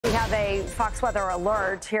a Fox weather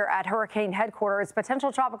alert here at hurricane headquarters.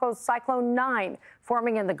 Potential Tropical Cyclone Nine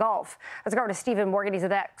forming in the Gulf. Let's go to Stephen Morgan. He's at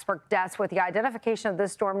the expert desk. With the identification of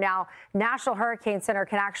this storm now, National Hurricane Center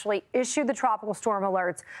can actually issue the tropical storm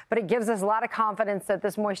alerts, but it gives us a lot of confidence that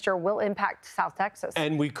this moisture will impact South Texas.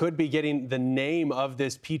 And we could be getting the name of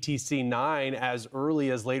this PTC 9 as early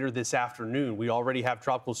as later this afternoon. We already have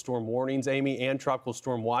tropical storm warnings, Amy, and tropical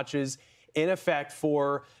storm watches in effect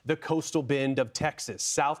for the coastal bend of Texas,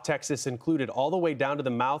 South Texas included, all the way down to the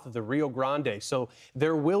mouth of the Rio Grande. So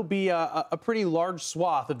there will be a pretty large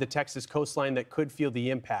swath of the Texas coastline that could feel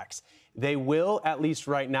the impacts. They will, at least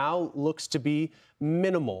right now, looks to be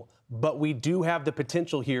minimal. But we do have the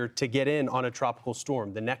potential here to get in on a tropical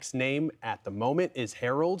storm. The next name at the moment is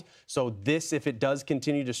Harold. So this, if it does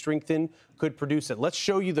continue to strengthen, could produce it. Let's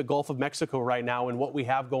show you the Gulf of Mexico right now and what we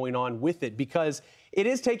have going on with it, because it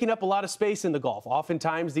is taking up a lot of space in the Gulf.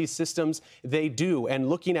 Oftentimes these systems, they do. And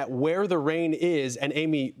looking at where the rain is, and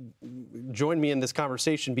Amy, join me in this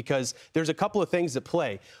conversation because there's a couple of things at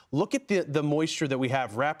play. Look at the moisture that we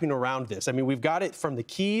have wrapping around this. I mean, we've got it from the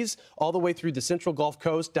Keys all the way through the central Gulf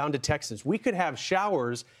Coast down to Texas. We could have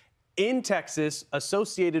showers in Texas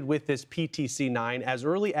associated with this PTC 9 as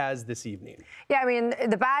early as this evening. Yeah, I mean,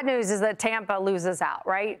 the bad news is that Tampa loses out,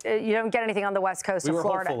 right? You don't get anything on the west coast of Florida.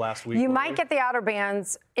 We were hopeful last week. You might get the outer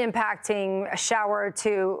bands impacting a shower or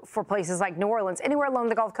two for places like New Orleans. Anywhere along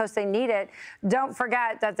the Gulf Coast, they need it. Don't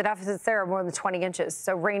forget that the deficits there are more than 20 inches,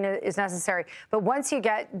 so rain is necessary. But once you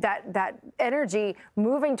get that energy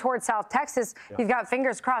moving towards South Texas, you've got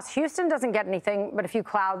fingers crossed. Houston doesn't get anything but a few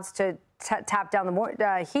clouds to tap down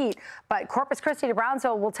the heat, but Corpus Christi to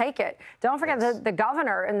Brownsville will take it. Don't forget the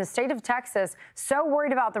governor in the state of Texas, so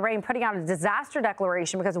worried about the rain, putting out a disaster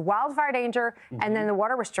declaration because of wildfire danger and then the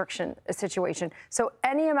water restriction situation. So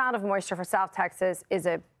any amount of moisture for South Texas is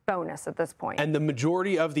a bonus at this point. And the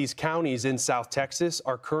majority of these counties in South Texas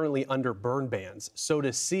are currently under burn bans. So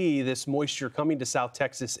to see this moisture coming to South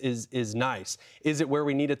Texas is nice. Is it where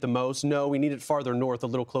we need it the most? No, we need it farther north, a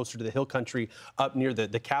little closer to the hill country up near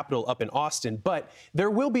the capital up in Austin. But there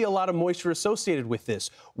will be a lot of moisture associated with this.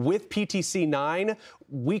 With PTC 9,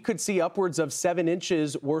 we could see upwards of 7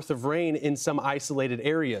 inches worth of rain in some isolated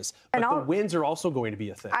areas. But the winds are also going to be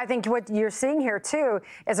a thing. I think what you're seeing here, too,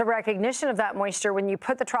 is a recognition of that moisture when you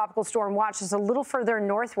put the tropical storm watch just a little further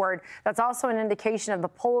northward. That's also an indication of the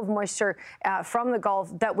pull of moisture from the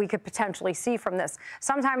Gulf that we could potentially see from this.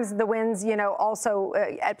 Sometimes the winds, also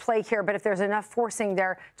at play here, but if there's enough forcing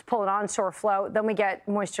there to pull an onshore flow, then we get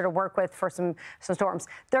moisture to work with for some storms.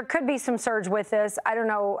 There could be some surge with this. I don't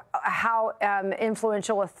know how influential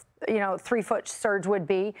a 3-foot surge would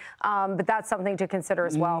be, but that's something to consider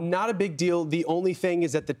as well. Not a big deal. The only thing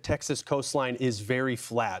is that the Texas coastline is very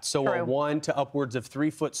flat. So a 1 to upwards of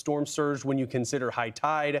 3-foot storm surge when you consider high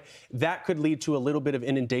tide, that could lead to a little bit of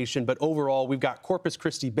inundation. But overall, we've got Corpus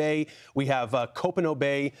Christi Bay. We have Copano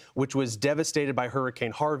Bay, which was devastated by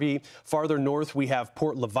Hurricane Harvey. Farther north, we have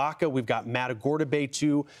Port Lavaca. We've got Matagorda Bay,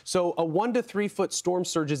 too. So a 1 to 3-foot storm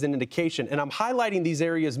surge is an indication. And I'm highlighting these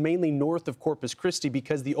areas mainly north of Corpus Christi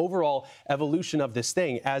because the overall evolution of this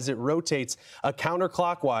thing as it rotates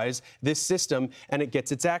counterclockwise, this system, and it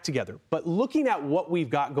gets its act together. But looking at what we've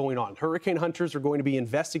got going on, hurricane hunters are going to be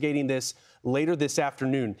investigating this later this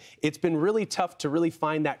afternoon. It's been really tough to really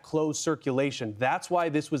find that closed circulation. That's why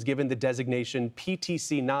this was given the designation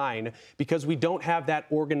PTC 9, because we don't have that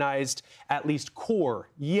organized, at least core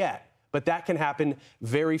yet. But that can happen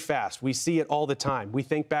very fast. We see it all the time. We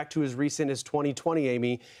think back to as recent as 2020,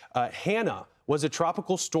 Amy. Hannah was a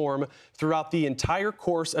tropical storm throughout the entire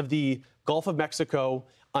course of the Gulf of Mexico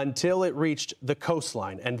until it reached the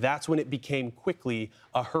coastline, and that's when it became quickly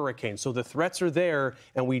a hurricane. So the threats are there,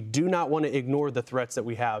 and we do not want to ignore the threats that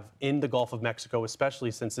we have in the Gulf of Mexico,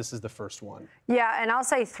 especially since this is the first one. Yeah, and I'll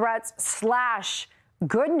say threats /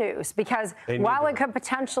 good news, because while it could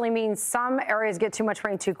potentially mean some areas get too much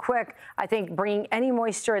rain too quick, I think bringing any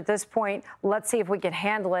moisture at this point, let's see if we can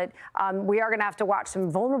handle it. We are going to have to watch some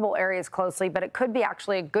vulnerable areas closely, but it could be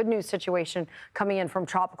actually a good news situation coming in from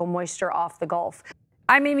tropical moisture off the Gulf.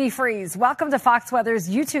 I'm Amy Freeze. Welcome to Fox Weather's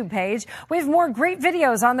YouTube page. We have more great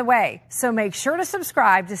videos on the way, so make sure to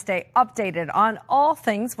subscribe to stay updated on all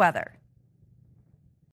things weather.